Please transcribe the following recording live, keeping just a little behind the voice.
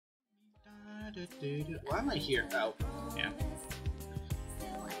Why am I here? Oh, yeah.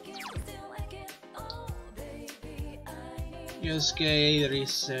 Yosuke,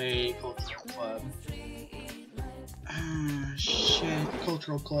 Risei, Cultural Club. Ah, shit.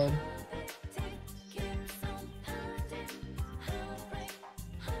 Cultural Club.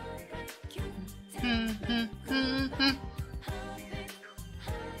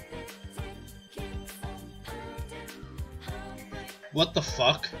 What the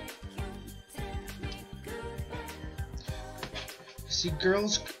fuck? I see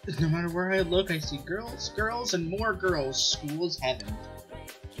girls, no matter where I look, I see girls, girls, and more girls. School is heaven.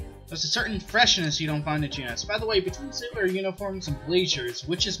 There's a certain freshness you don't find at GS. By the way, between sailor uniforms and blazers,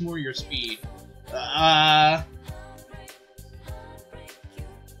 which is more your speed?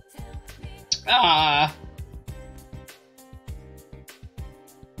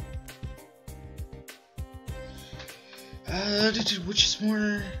 Which is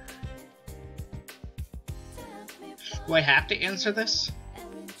more... Do I have to answer this?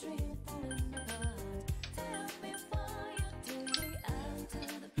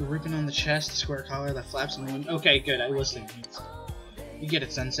 The ribbon on the chest, the square collar that flaps in the wind. Okay, good, I was thinking. You get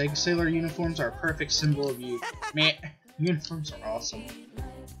it, Sensei. Sailor uniforms are a perfect symbol of youth. Man, uniforms are awesome.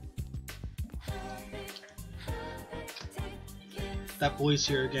 That boy's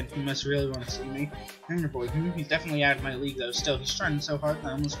here again. He must really want to see me. I'm your boy. He's definitely out of my league, though. Still, he's trying so hard that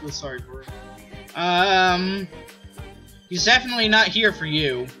I almost feel sorry for him. He's definitely not here for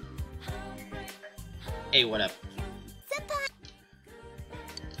you. Hey, what up?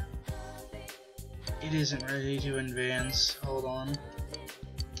 It isn't ready to advance. Hold on.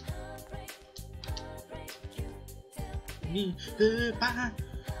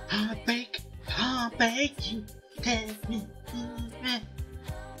 I'll bake you.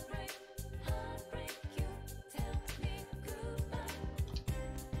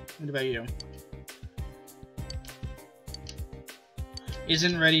 What about you?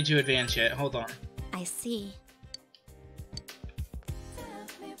 Isn't ready to advance yet. Hold on. I see.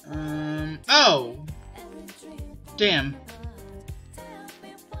 Oh! Damn.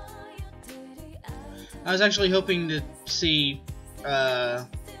 I was actually hoping to see, the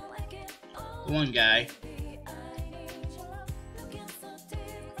one guy.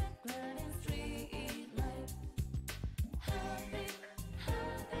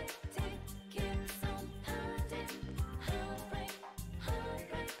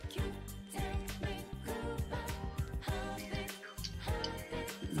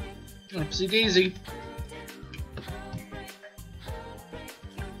 Oopsie daisy.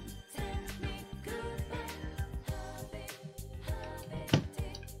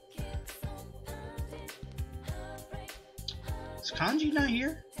 Is Kanji not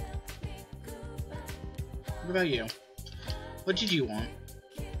here? What about you? What did you want?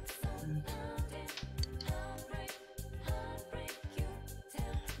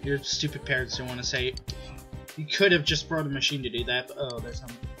 Your stupid parents don't want to say it. You could have just brought a machine to do that, but oh, there's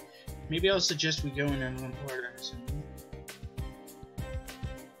something. Maybe I'll suggest we go in and one part or something.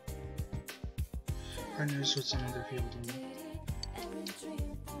 Partners with some other people.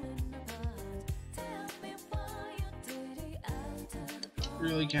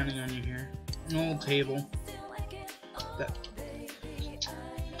 Really counting on you here. An old table. That.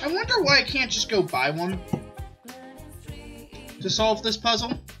 I wonder why I can't just go buy one to solve this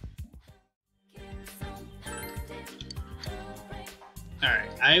puzzle.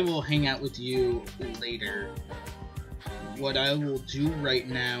 Alright, I will hang out with you later. What I will do right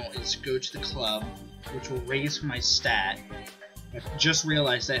now is go to the club, which will raise my stat. I just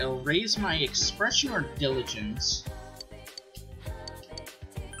realized that it'll raise my expression or diligence.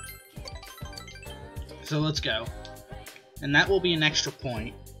 So let's go. And that will be an extra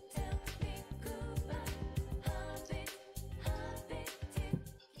point.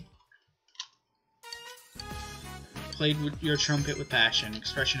 Played with your trumpet with passion.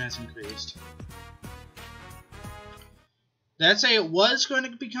 Expression has increased. Did I say it was going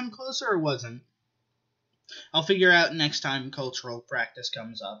to become closer or wasn't? I'll figure out next time cultural practice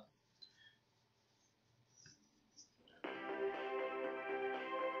comes up.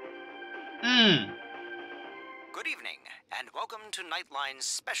 Good evening, and welcome to Nightline's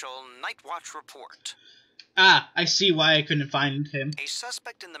special Night Watch report. Ah, I see why I couldn't find him. A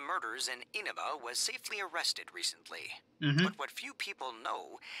suspect in the murders in Inaba was safely arrested recently. But what few people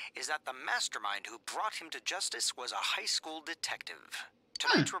know is that the mastermind who brought him to justice was a high school detective.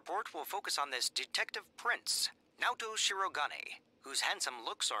 Tonight's report will focus on this detective prince, Naoto Shirogane, whose handsome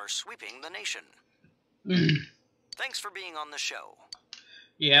looks are sweeping the nation. Thanks for being on the show.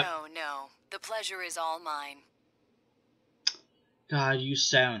 Yep. No, the pleasure is all mine. God, you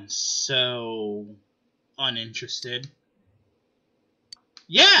sound so uninterested.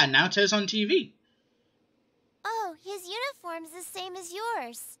 Yeah, now Ted's on TV. Oh, his uniform's the same as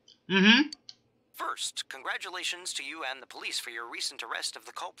yours. Mm-hmm. First, congratulations to you and the police for your recent arrest of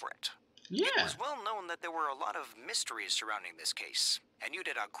the culprit. Yeah. It was well known that there were a lot of mysteries surrounding this case, and you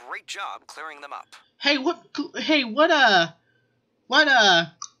did a great job clearing them up. Hey,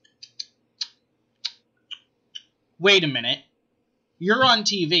 wait a minute. You're on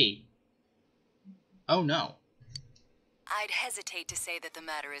TV. Oh, no. I'd hesitate to say that the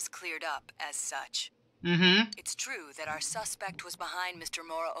matter is cleared up as such. Mm-hmm. It's true that our suspect was behind Mr.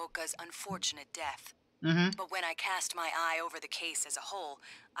 Muraoka's unfortunate death. Mm-hmm. But when I cast my eye over the case as a whole,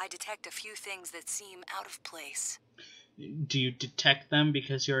 I detect a few things that seem out of place. Do you detect them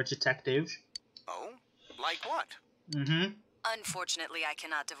because you're a detective? Oh? Like what? Mm-hmm. Unfortunately, I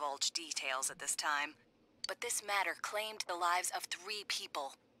cannot divulge details at this time. But this matter claimed the lives of 3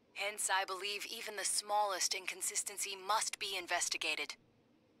 people. Hence, I believe even the smallest inconsistency must be investigated.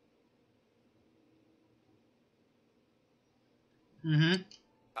 Mm-hmm.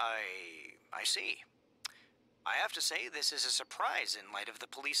 I see. I have to say, this is a surprise in light of the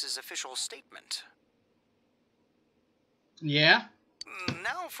police's official statement. Yeah?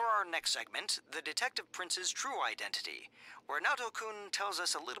 Now for our next segment, the Detective Prince's true identity, where Naoto-kun tells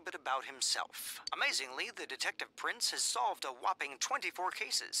us a little bit about himself. Amazingly, the Detective Prince has solved a whopping 24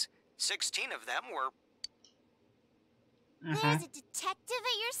 cases. 16 of them were... There's a detective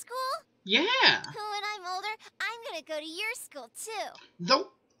at your school? Yeah. When I'm older, I'm gonna go to your school, too.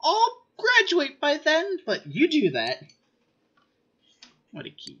 They'll all graduate by then, but you do that. What a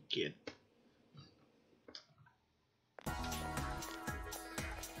cute kid. Hi,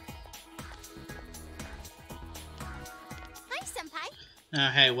 Senpai. Oh,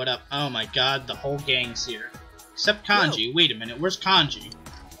 hey, what up? Oh my god, the whole gang's here. Except Kanji. Whoa. Wait a minute, where's Kanji?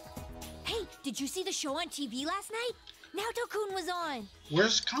 Hey, did you see the show on TV last night? Naoto-kun was on.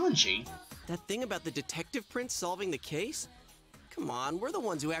 Where's Kanji? That thing about the Detective Prince solving the case? Come on, we're the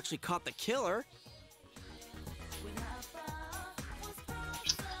ones who actually caught the killer.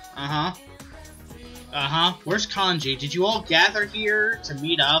 Where's Kanji? Did you all gather here to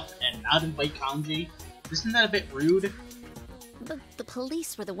meet up and not invite Kanji? Isn't that a bit rude? But the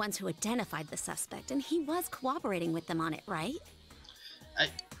police were the ones who identified the suspect, and he was cooperating with them on it, right?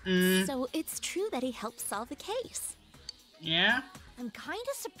 So it's true that he helped solve the case. Yeah? I'm kind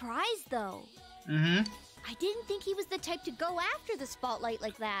of surprised, though. Mm-hmm. I didn't think he was the type to go after the spotlight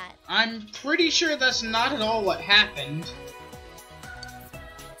like that. I'm pretty sure that's not at all what happened.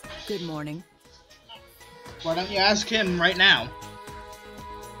 Good morning. Why don't you ask him right now?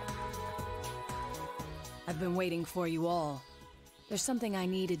 I've been waiting for you all. There's something I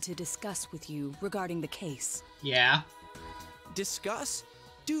needed to discuss with you regarding the case. Yeah? Discuss?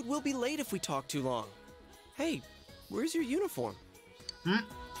 Dude, we'll be late if we talk too long. Hey, where's your uniform?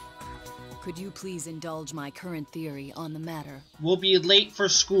 Could you please indulge my current theory on the matter? We'll be late for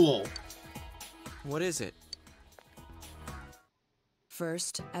school. What is it?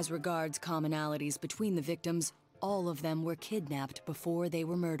 First, as regards commonalities between the victims, all of them were kidnapped before they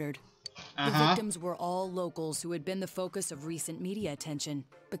were murdered. The victims were all locals who had been the focus of recent media attention,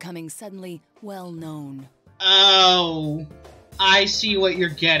 becoming suddenly well-known. Oh, I see what you're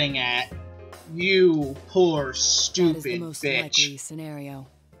getting at. You poor, stupid that is the most bitch. likely scenario.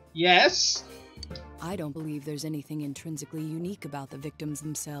 Yes? I don't believe there's anything intrinsically unique about the victims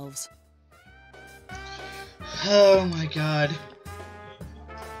themselves. Oh my god.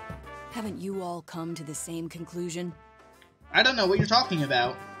 Haven't you all come to the same conclusion? I don't know what you're talking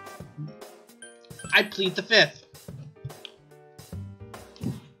about. I plead the fifth.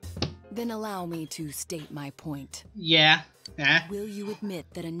 Then allow me to state my point. Yeah. Will you admit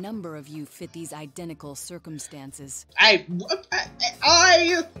that a number of you fit these identical circumstances? I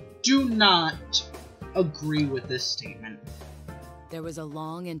do not agree with this statement. There was a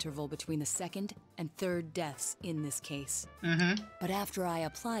long interval between the second and third deaths in this case. But after I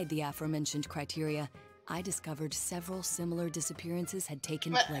applied the aforementioned criteria, I discovered several similar disappearances had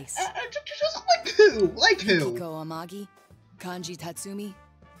taken place. Like who? Like who? Yukiko Amagi, Kanji Tatsumi,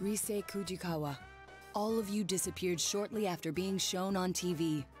 Rise Kujikawa. All of you disappeared shortly after being shown on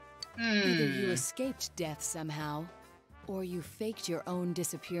TV. Either you escaped death somehow, or you faked your own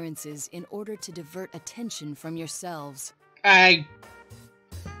disappearances in order to divert attention from yourselves. I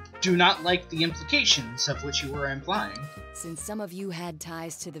do not like the implications of which you were implying. Since some of you had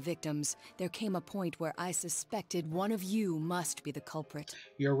ties to the victims, there came a point where I suspected one of you must be the culprit.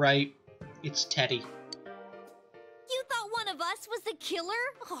 You're right. It's Teddy. You thought one of us was the killer?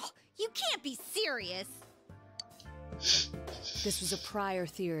 Oh, you can't be serious. This was a prior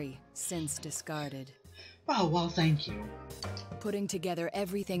theory, since discarded. Oh, well, thank you. Putting together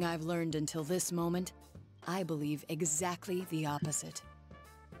everything I've learned until this moment, I believe exactly the opposite.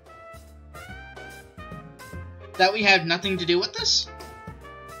 That we have nothing to do with this?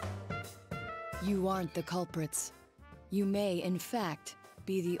 You aren't the culprits. You may, in fact,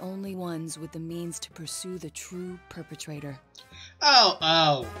 be the only ones with the means to pursue the true perpetrator.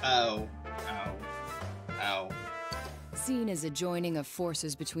 Oh. Seen as a joining of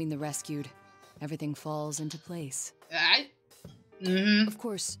forces between the rescued, everything falls into place. Of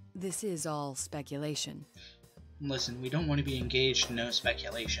course, this is all speculation. Listen, we don't want to be engaged in no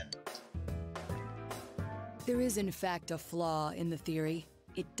speculation. There is, in fact, a flaw in the theory.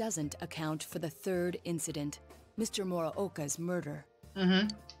 It doesn't account for the third incident, Mr. Muraoka's murder.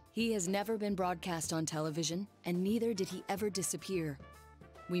 He has never been broadcast on television, and neither did he ever disappear.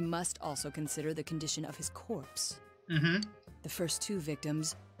 We must also consider the condition of his corpse. The first two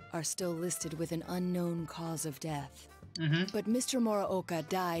victims are still listed with an unknown cause of death. But Mr. Muraoka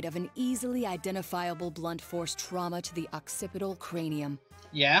died of an easily identifiable blunt force trauma to the occipital cranium.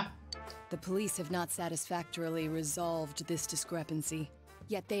 Yeah? The police have not satisfactorily resolved this discrepancy,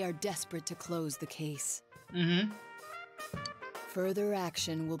 yet they are desperate to close the case. Further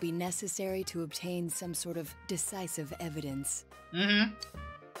action will be necessary to obtain some sort of decisive evidence.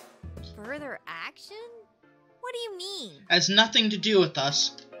 Further action? What do you mean? Has nothing to do with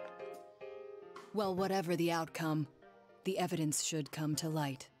us. Well, whatever the outcome, the evidence should come to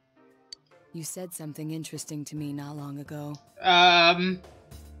light. You said something interesting to me not long ago. I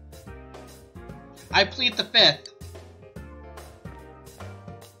plead the fifth.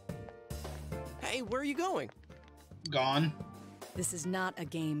 Hey, where are you going? Gone. This is not a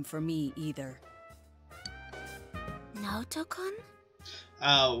game for me either. Naoto-kun?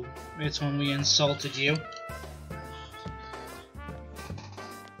 Oh, it's when we insulted you.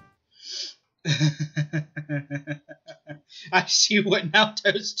 I see what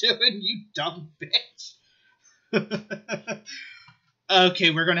Naoto's doing, you dumb bitch.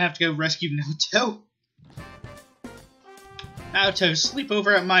 Okay, we're gonna have to go rescue Naoto. Naoto, sleep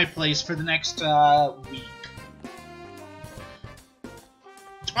over at my place for the next, week.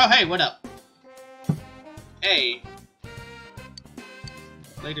 Oh, hey, what up? Hey.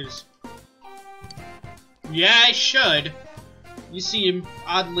 Laters. Yeah, I should. You seem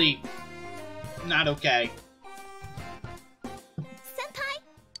oddly not okay. Senpai!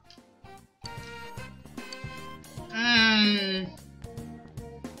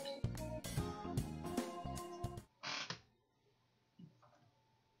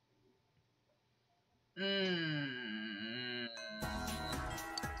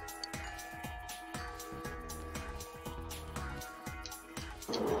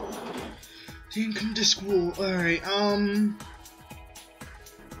 Didn't come to school. Alright,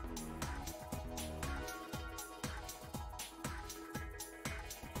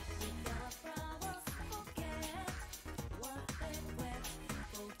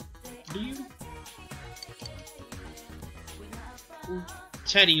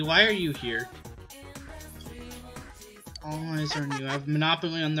 Teddy, why are you here? All eyes are on you. I have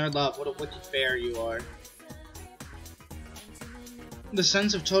monopoly on their love. What a wicked bear you are. The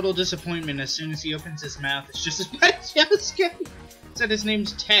sense of total disappointment as soon as he opens his mouth is just as bad as Yosuke. Said his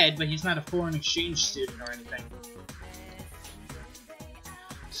name's Ted, but he's not a foreign exchange student or anything.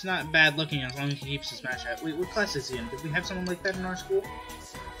 It's not bad looking as long as he keeps his mouth shut. Wait, what class is he in? Did we have someone like that in our school?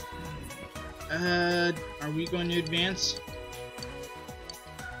 Are we going to advance?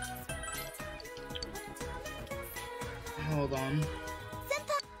 Hold on.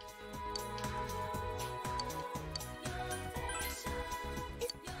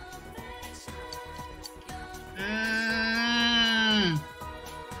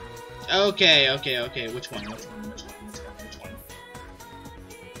 Okay. Which one?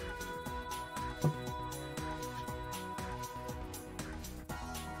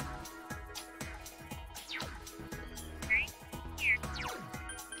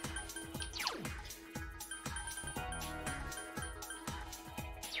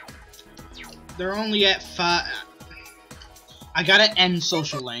 They're only at 5. I gotta end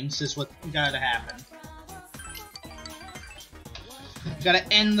social links, is what gotta happen. Gotta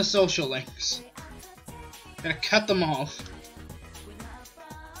end the social links. Gotta cut them off.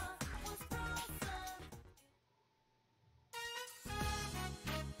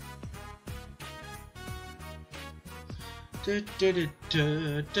 Her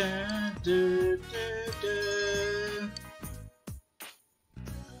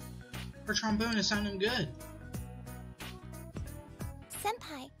trombone is sounding good.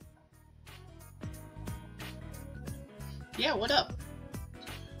 Senpai. Yeah, what up?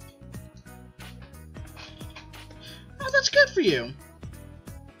 Oh, that's good for you.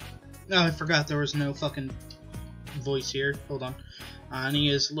 Oh, I forgot there was no fucking voice here. Hold on. Ani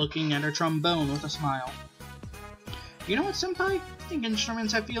is looking at her trombone with a smile. You know what, Senpai? I think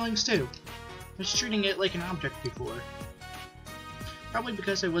instruments have feelings too. I was treating it like an object before. Probably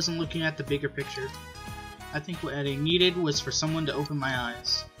because I wasn't looking at the bigger picture. I think what I needed was for someone to open my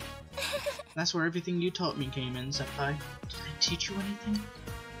eyes. That's where everything you taught me came in, Senpai. Did I teach you anything?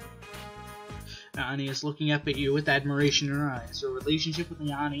 Ani is looking up at you with admiration in her eyes. Your relationship with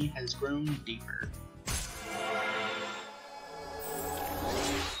Ani has grown deeper.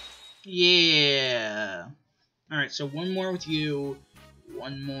 Yeah! Alright, so one more with you,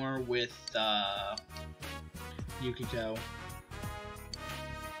 one more with, Yukiko.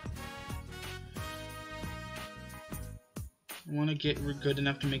 I want to get good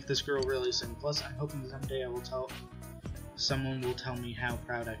enough to make this girl really sing. Plus, I'm hoping someday someone will tell me how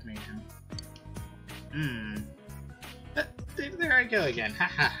proud I've made him. There I go again. Ha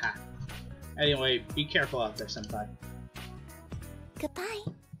ha ha. Anyway, be careful out there, Senpai. Goodbye.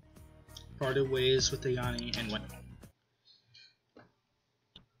 Parted ways with Ayani and went home.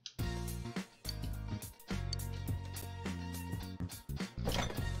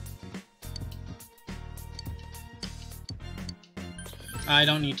 I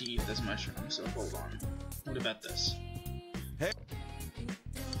don't need to eat this mushroom, so hold on. What about this? Hey.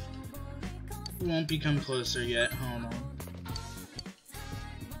 Won't become closer yet, hold on.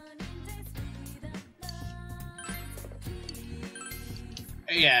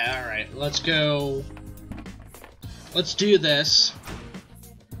 Yeah, alright, let's go. Let's do this.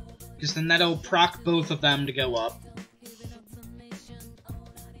 Because then that'll proc both of them to go up.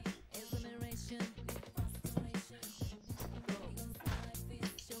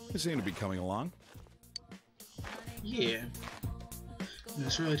 You seem to be coming along. Yeah. And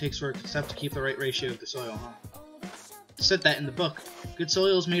this really takes work. It's tough to keep the right ratio of the soil, huh? It said that in the book. Good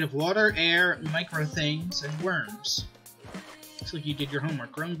soil is made of water, air, micro things, and worms. Looks like you did your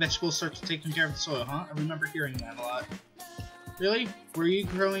homework. Growing vegetables starts taking care of the soil, huh? I remember hearing that a lot. Really? Were you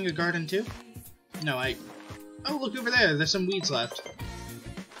growing a garden too? No, Oh, look over there. There's some weeds left.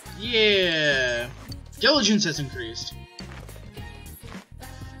 Yeah. Diligence has increased.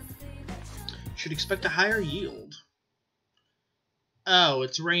 Should expect a higher yield. Oh,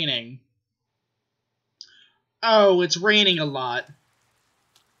 it's raining. Oh, it's raining a lot.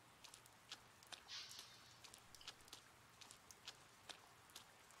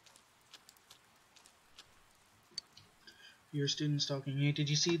 Your student's talking. Hey, did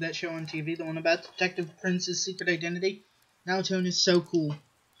you see that show on TV? The one about Detective Prince's secret identity? Naotone is so cool.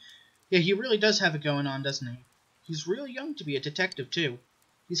 Yeah, he really does have it going on, doesn't he? He's really young to be a detective, too.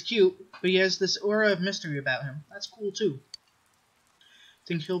 He's cute, but he has this aura of mystery about him. That's cool, too.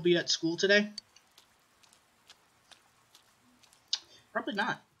 Think he'll be at school today? Probably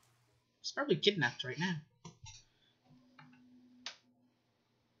not. He's probably kidnapped right now.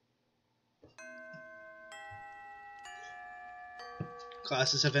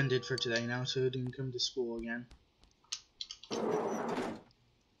 Classes have ended for today now, so he didn't come to school again.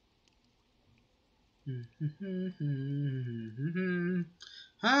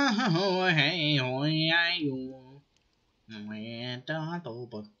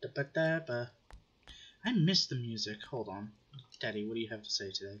 I miss the music. Hold on. Daddy, what do you have to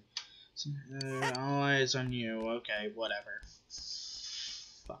say today? All eyes on you. Okay, whatever.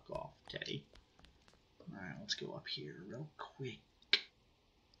 Fuck off, Daddy. Alright, let's go up here real quick.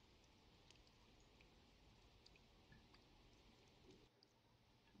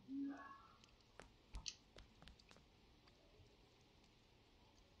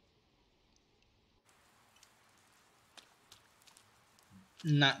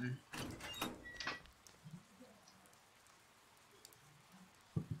 Nothing.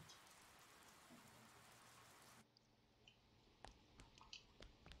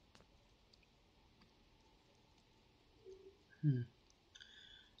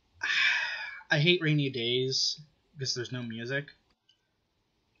 I hate rainy days because there's no music.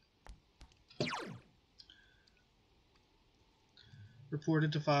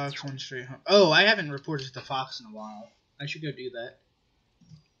 Reported to Fox, went straight home. Oh, I haven't reported to Fox in a while. I should go do that.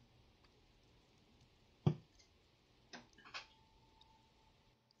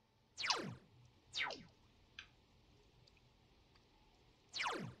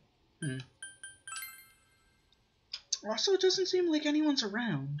 Also, it doesn't seem like anyone's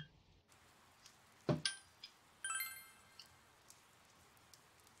around.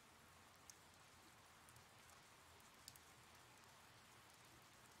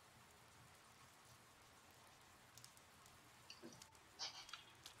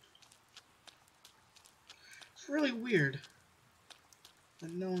 really weird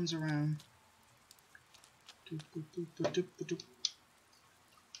that no one's around.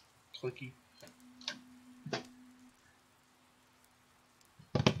 Clicky.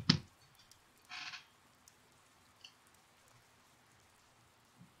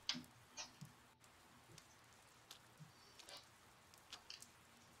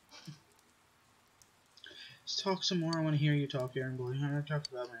 Let's talk some more. I want to hear you talk, Aaron Boy. I want to talk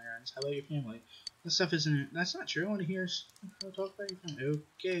about my errands. How about your family? That stuff isn't... That's not true. I want to hear... talk about your family.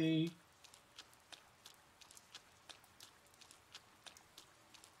 Okay.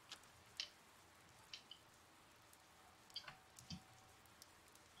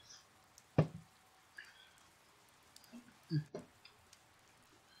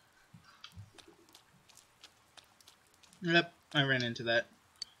 Yep, I ran into that.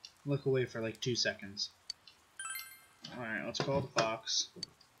 Look away for like 2 seconds. Alright, let's call the fox.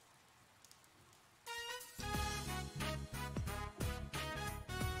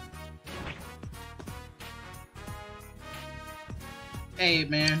 Hey,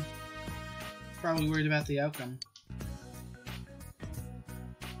 man. Probably worried about the outcome.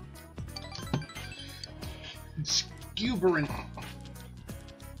 Scuberant.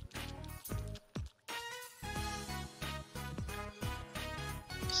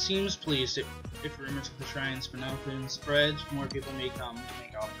 Seems pleased if rumors of the shrine's been open spreads, more people may come to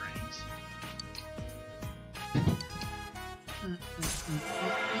make offerings.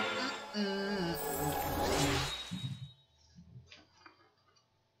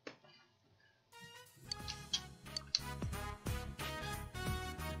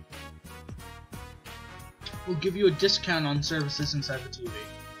 We'll give you a discount on services inside the TV.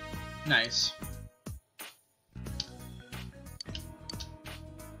 Nice.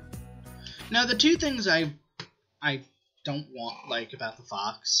 Now, the two things I don't like about the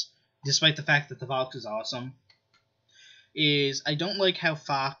Fox, despite the fact that the Fox is awesome, is I don't like how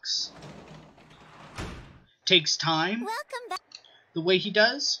Fox takes time. Welcome back. The way he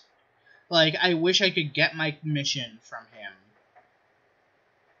does. Like, I wish I could get my mission from him.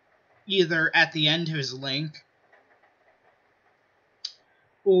 Either at the end of his link,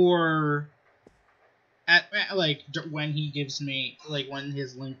 or at like when he gives me, like when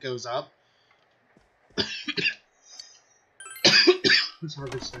his link goes up. It's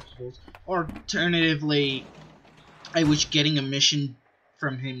hard to spectacles. Alternatively, I wish getting a mission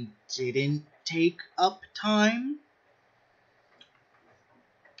from him didn't take up time.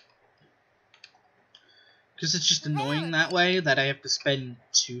 Because it's just annoying that way, that I have to spend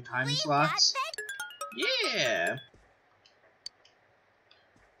 2 time slots. Yeah!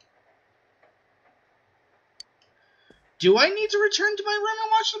 Do I need to return to my room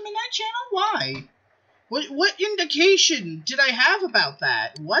and watch the Midnight Channel? Why? What indication did I have about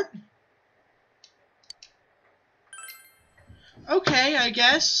that? What? Okay, I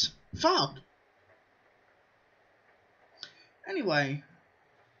guess. Fuck. Anyway.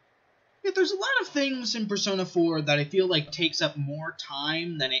 Yeah, there's a lot of things in Persona 4 that I feel like takes up more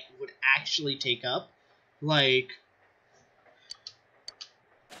time than it would actually take up. Like,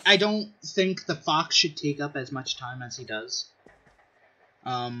 I don't think the Fox should take up as much time as he does.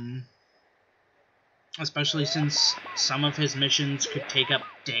 Especially since some of his missions could take up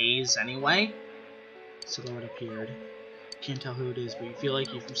days anyway. Silhouette appeared. Can't tell who it is, but you feel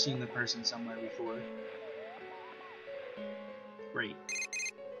like you've seen the person somewhere before. Great.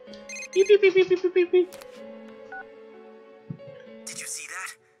 Beep, beep, beep, beep, beep, beep, beep. Did you see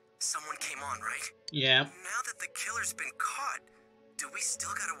that? Someone came on, right? Yeah. Now that the killer's been caught, do we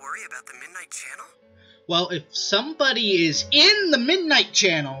still gotta worry about the Midnight Channel? Well, if somebody is in the Midnight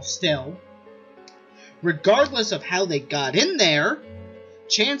Channel still, regardless of how they got in there,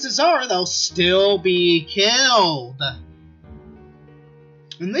 chances are they'll still be killed.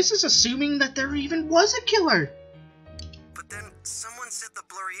 And this is assuming that there even was a killer. But then someone said the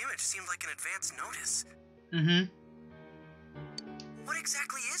blurry image seemed like an advance notice. Mm-hmm. What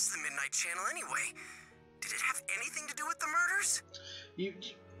exactly is the Midnight Channel anyway? Did it have anything to do with the murders?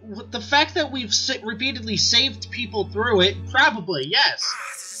 The fact that we've repeatedly saved people through it, probably, yes.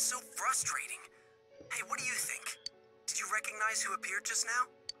 This is so frustrating. Hey, what do you think? Did you recognize who appeared just now?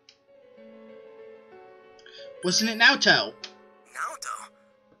 Wasn't it Naoto? Naoto?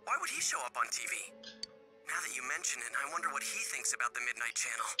 Why would he show up on TV? Now that you mention it, I wonder what he thinks about the Midnight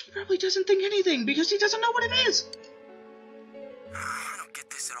Channel. He probably doesn't think anything, because he doesn't know what it is. I don't get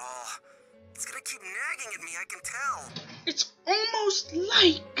this at all. It's gonna keep nagging at me, I can tell. It's almost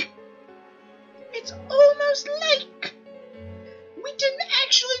like... we didn't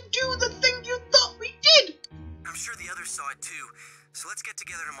actually do the thing you thought we did. I'm sure the others saw it too, so let's get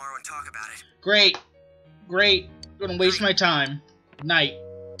together tomorrow and talk about it. Great. Great. Gonna waste my time. Night.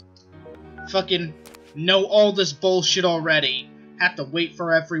 Fucking know all this bullshit already. Have to wait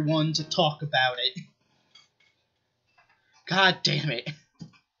for everyone to talk about it. God damn it.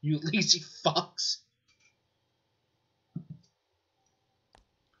 You lazy fucks.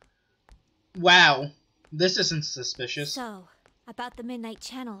 Wow. This isn't suspicious. So, about the Midnight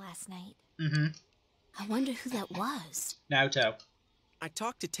Channel last night. Mm-hmm. I wonder who that was. Naoto. I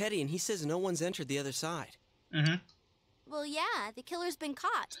talked to Teddy and he says no one's entered the other side. Mm-hmm. Well, yeah, the killer's been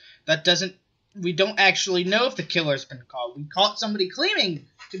caught. That doesn't... We don't actually know if the killer's been caught. We caught somebody claiming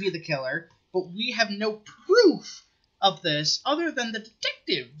to be the killer, but we have no proof of this other than the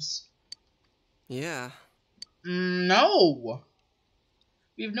detectives. Yeah. No.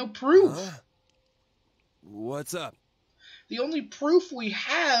 We have no proof. What's up? The only proof we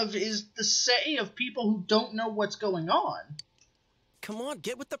have is the say of people who don't know what's going on. Come on,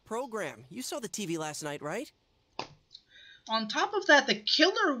 get with the program. You saw the TV last night, right? On top of that, the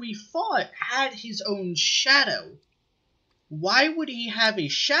killer we fought had his own shadow. Why would he have a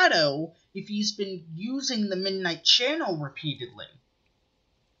shadow if he's been using the Midnight Channel repeatedly?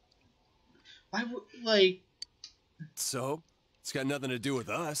 Why would, like... So? It's got nothing to do with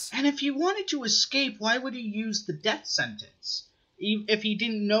us. And if he wanted to escape, why would he use the death sentence? If he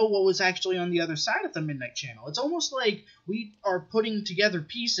didn't know what was actually on the other side of the Midnight Channel. It's almost like we are putting together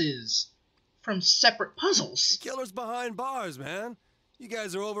pieces from separate puzzles. The killer's behind bars, man. You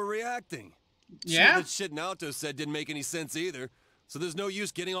guys are overreacting. Yeah? That shit Naoto said didn't make any sense either, so there's no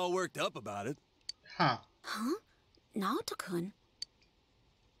use getting all worked up about it. Huh. Huh? Naoto-kun?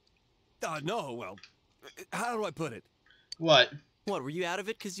 No, well, how do I put it? What? What, were you out of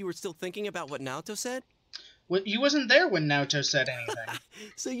it because you were still thinking about what Naoto said? He wasn't there when Naoto said anything.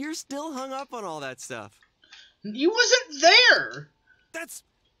 So you're still hung up on all that stuff. He wasn't there!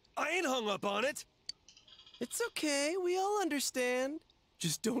 I ain't hung up on it! It's okay, we all understand.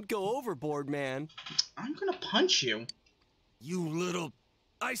 Just don't go overboard, man. I'm gonna punch you. You little...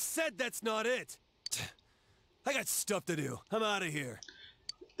 I said that's not it! I got stuff to do. I'm out of here.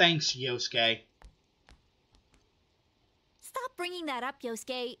 Thanks, Yosuke. Stop bringing that up,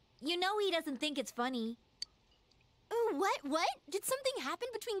 Yosuke. You know he doesn't think it's funny. Oh, what? Did something happen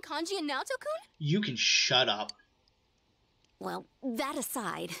between Kanji and Naoto-kun? You can shut up. Well, that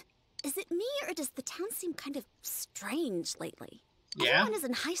aside, is it me or does the town seem kind of strange lately? Yeah? Everyone is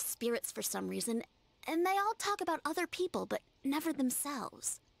in high spirits for some reason, and they all talk about other people, but never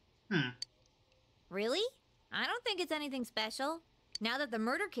themselves. Really? I don't think it's anything special. Now that the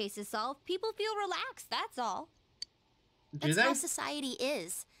murder case is solved, people feel relaxed, that's all. Do That's they? how society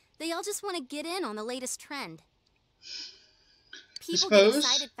is. They all just want to get in on the latest trend. People get suppose.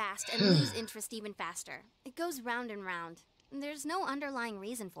 excited fast and lose interest even faster. It goes round and round. There's no underlying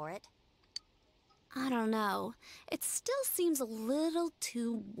reason for it. I don't know. It still seems a little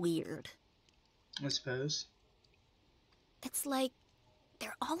too weird. I suppose. It's like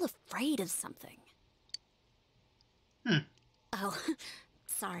they're all afraid of something. Oh,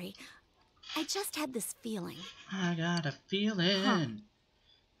 sorry. I just had this feeling. I got a feeling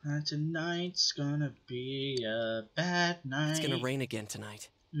that tonight's gonna be a bad night. It's gonna rain again tonight.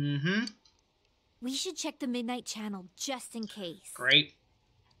 Mm-hmm. We should check the Midnight Channel just in case. Great.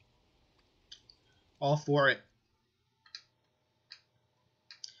 All for it.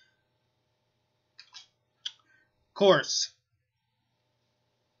 Course.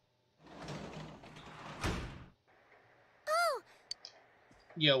 Oh!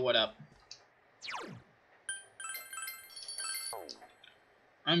 Yo, what up?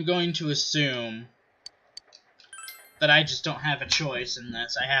 I'm going to assume that I just don't have a choice in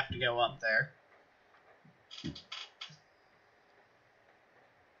this. I have to go up there.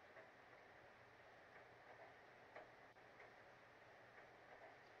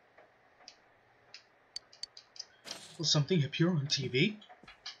 Will something appear on TV?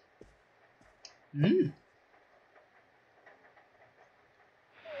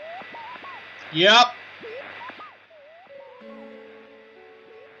 Yep.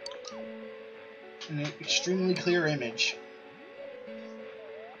 An extremely clear image.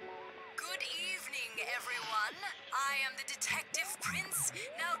 Good evening, everyone. I am the Detective Prince,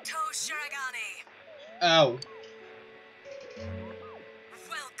 Naoto Shiragane. Oh.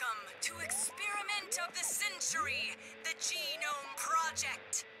 Welcome to Experiment of the Century, the Genome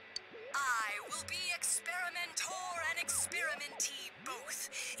Project. I will be experimenter and experimentee both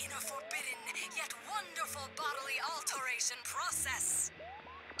in a forbidden yet wonderful bodily alteration process.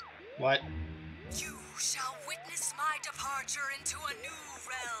 What? You shall witness my departure into a new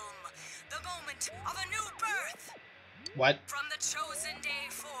realm, the moment of a new birth. What? From the chosen day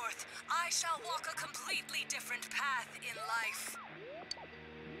forth, I shall walk a completely different path in life.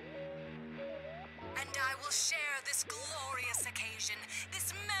 And I will share this glorious occasion,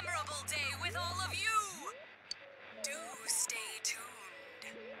 this memorable day with all of you. Do stay tuned.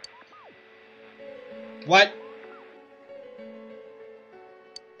 What?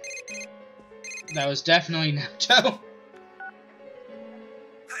 That was definitely Naoto.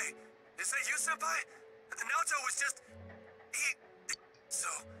 Hey, is that you, Senpai? Naoto was just... So,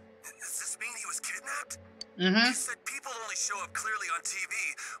 does this mean he was kidnapped? Mm-hmm. He said people only show up clearly on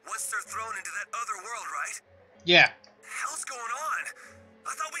TV once they're thrown into that other world, right? Yeah. What the hell's going on?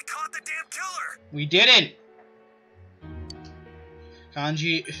 I thought we caught the damn killer! We didn't!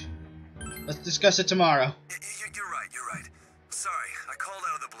 Kanji, let's discuss it tomorrow. You're right. Sorry, I called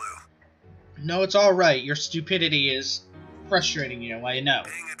out of the blue. No, it's alright. Your stupidity is frustrating you, I know.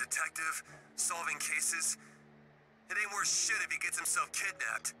 Being a detective, solving cases, it ain't worth shit if he gets himself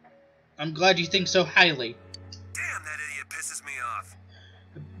kidnapped. I'm glad you think so highly. Damn, that idiot pisses me off.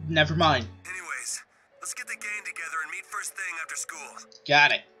 Never mind. Anyways, let's get the gang together and meet first thing after school.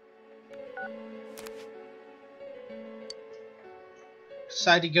 Got it.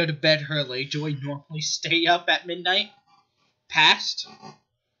 Decide to go to bed early. Do I normally stay up at midnight? Past?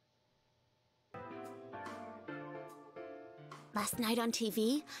 Last night on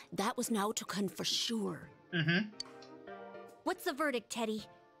TV, that was Naoto-kun for sure. Mm-hmm. What's the verdict, Teddy?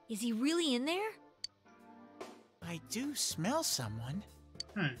 Is he really in there? I do smell someone.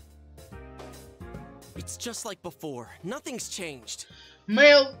 It's just like before. Nothing's changed.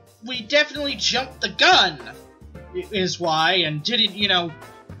 Well, we definitely jumped the gun, is why, and didn't,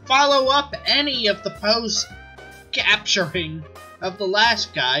 follow up any of the post-capturing of the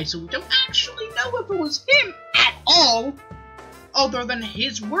last guy, so we don't actually know if it was him at all, other than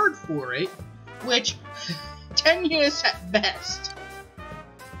his word for it, which, 10 years at best.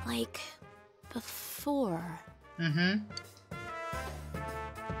 Like, before. Mm-hmm.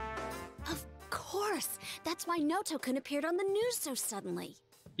 Of course! That's why Naoto-kun appeared on the news so suddenly.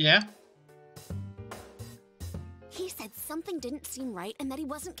 Yeah? He said something didn't seem right and that he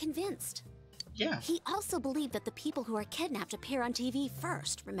wasn't convinced. Yeah. He also believed that the people who are kidnapped appear on TV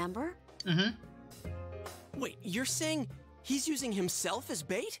first, remember? Mm-hmm. Wait, you're saying he's using himself as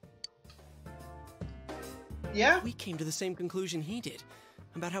bait? Yeah? We came to the same conclusion he did,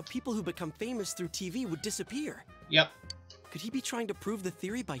 about how people who become famous through TV would disappear. Yep. Could he be trying to prove the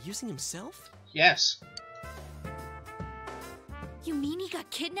theory by using himself? Yes. You mean he got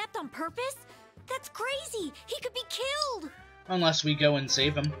kidnapped on purpose? That's crazy! He could be killed! Unless we go and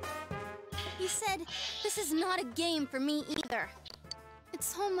save him. He said, this is not a game for me either.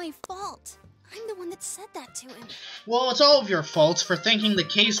 It's all my fault. I'm the one that said that to him. Well, it's all of your faults for thinking the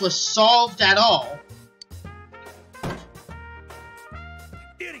case was solved at all.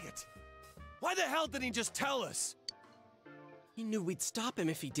 Idiot! Why the hell didn't he just tell us? He knew we'd stop him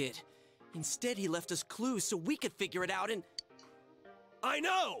if he did. Instead, he left us clues so we could figure it out and... I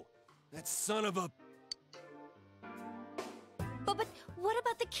know! That son of a... But what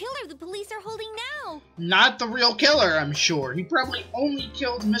about the killer the police are holding now? Not the real killer, I'm sure. He probably only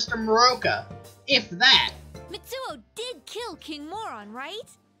killed Mr. Moroka. If that. Mitsuo did kill King Moron, right?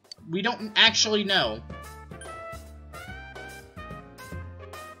 We don't actually know.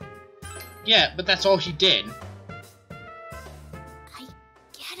 Yeah, but that's all he did. I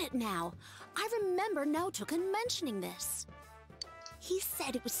get it now. I remember Naoto-kun mentioning this. He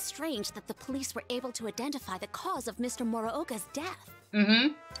said it was strange that the police were able to identify the cause of Mr. Morooka's death.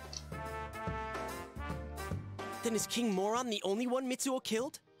 Mm-hmm. Then is King Moron the only one Mitsuo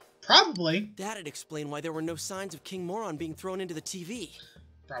killed? Probably. That'd explain why there were no signs of King Moron being thrown into the TV.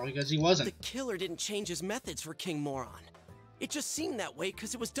 Probably because he wasn't. The killer didn't change his methods for King Moron. It just seemed that way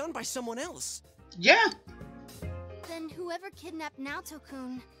because it was done by someone else. Yeah. Then whoever kidnapped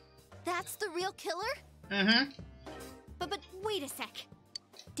Naoto-kun, that's the real killer? Mm-hmm. But wait a sec.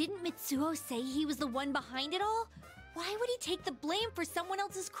 Didn't Mitsuo say he was the one behind it all? Why would he take the blame for someone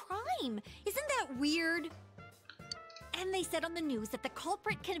else's crime? Isn't that weird? And they said on the news that the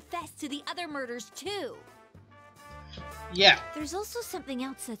culprit confessed to the other murders too. Yeah. There's also something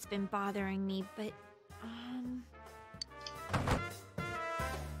else that's been bothering me, but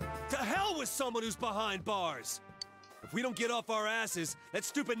To hell with someone who's behind bars! If we don't get off our asses, that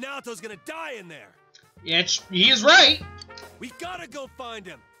stupid Naoto's gonna die in there! Yeah, he is right. We gotta go find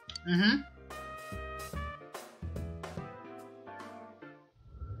him! Mm-hmm.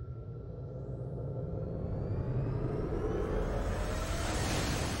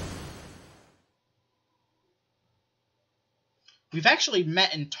 We've actually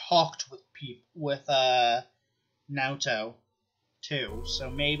met and talked with Naoto, too, so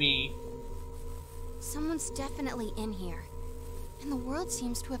maybe Someone's definitely in here. And the world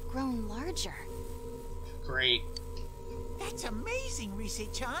seems to have grown larger. Great. That's amazing,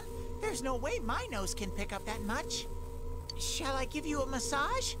 Rise-chan. There's no way my nose can pick up that much. Shall I give you a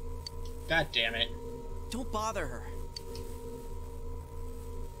massage? God damn it. Don't bother her.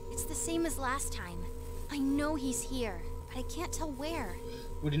 It's the same as last time. I know he's here, but I can't tell where.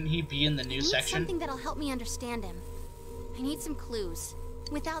 Wouldn't he be in the news section? Something that'll help me understand him. I need some clues.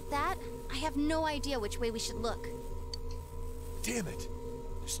 Without that, I have no idea which way we should look. Damn it.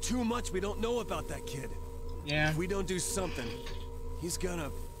 There's too much we don't know about that kid. Yeah. If we don't do something, he's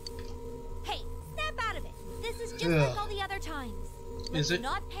gonna... Hey, snap out of it. This is just like all the other times. Let's Is it?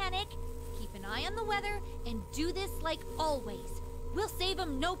 not panic, keep an eye on the weather, and do this like always. We'll save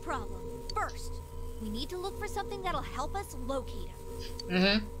him no problem. First, we need to look for something that'll help us locate him.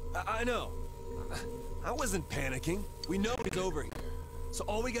 Mm-hmm. I know. I wasn't panicking. We know he's over here. So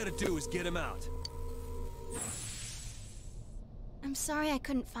all we gotta do is get him out. I'm sorry I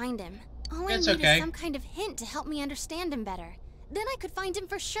couldn't find him. All I It's need okay. is some kind of hint to help me understand him better. Then I could find him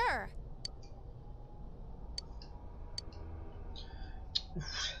for sure.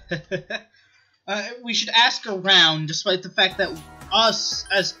 We should ask around, despite the fact that us,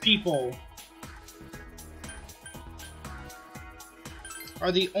 as people,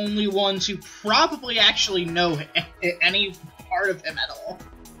 are the only ones who probably actually know any part of him at all.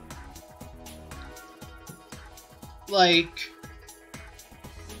 Like...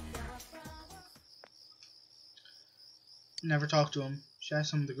 Never talked to him. Should ask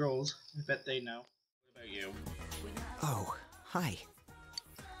some of the girls. I bet they know. What about you? Oh, hi.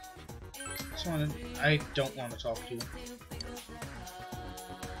 I don't want to talk to you.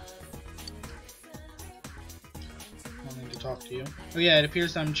 Wanting to talk to you. Oh yeah, it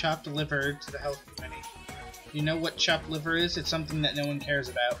appears I'm chopped liver to the health committee. You know what chopped liver is? It's something that no one cares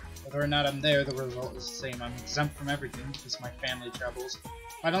about. Whether or not I'm there, the result is the same. I'm exempt from everything because of my family troubles.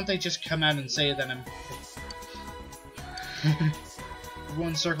 Why don't they just come out and say that I'm...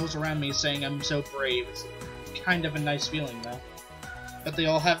 Everyone circles around me saying I'm so brave. It's kind of a nice feeling, though. But they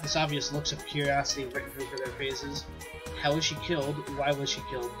all have this obvious looks of curiosity written over their faces. How was she killed? Why was she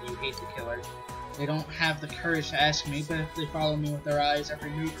killed? Do you hate the killer? They don't have the courage to ask me, but if they follow me with their eyes,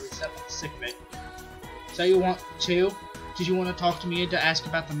 every move is set like a sick bit. So you want to? Did you want to talk to me to ask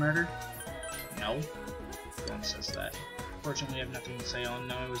about the murder? No. No one says that. Fortunately, I have nothing to say on.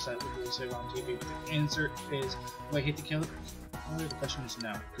 No, it was that what they say on TV. The answer is, do I hate the killer? Well, the question is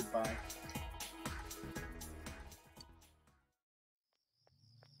no. Goodbye.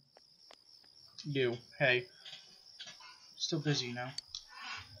 You. Hey. Still busy, you know.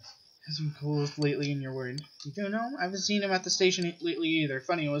 Hasn't closed lately and you're worried. You don't know? I haven't seen him at the station lately either.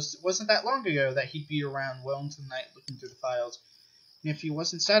 Funny, it wasn't that long ago that he'd be around well into the night looking through the files. And if he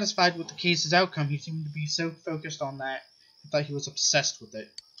wasn't satisfied with the case's outcome, he seemed to be so focused on that, I thought he was obsessed with it.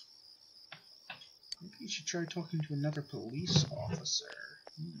 Maybe you should try talking to another police officer.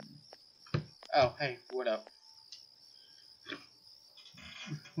 Oh, hey, what up?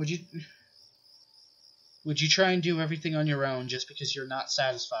 Would you try and do everything on your own just because you're not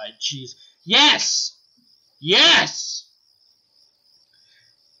satisfied? Jeez. Yes! Yes!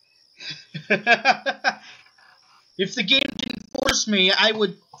 If the game didn't force me, I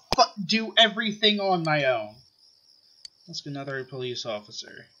would do everything on my own. Ask another police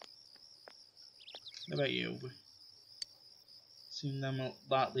officer. What about you? Seen them a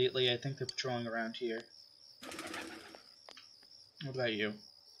lot lately. I think they're patrolling around here. What about you?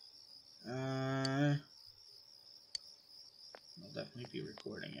 I'll definitely be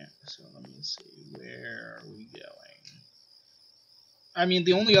recording it. So let me see. Where are we going? I mean,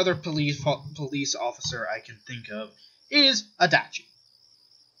 the only other police officer I can think of is Adachi.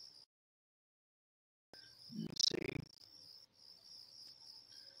 Let's see.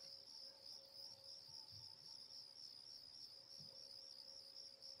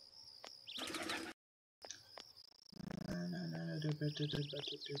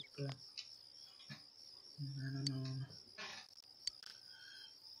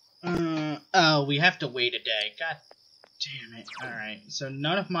 Oh, we have to wait a day. God damn it. Alright, so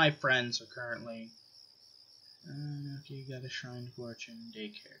none of my friends are currently... okay, you got a Shrine Fortune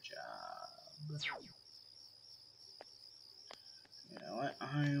daycare job. You know what?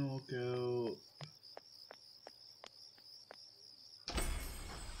 I will go...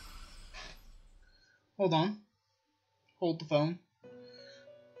 Hold on. Hold the phone.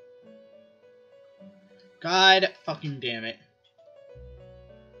 God fucking damn it.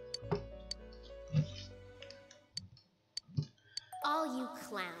 All you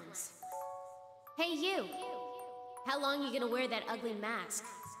clowns. Hey you! How long you gonna wear that ugly mask?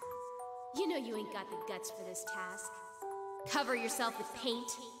 You know you ain't got the guts for this task. Cover yourself with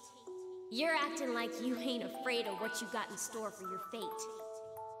paint. You're acting like you ain't afraid of what you got in store for your fate.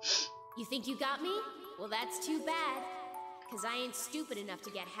 You think you got me? Well, that's too bad. Cause I ain't stupid enough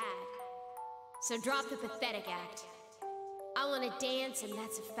to get had. So drop the pathetic act. I wanna dance and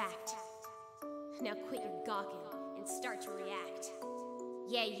that's a fact. Now quit your gawking and start to react.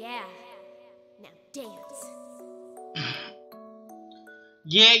 Yeah. Now dance.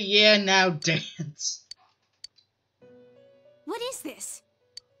 Yeah, now dance. What is this?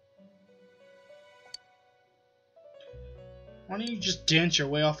 Why don't you just dance your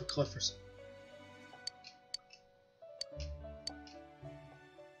way off a cliff or something?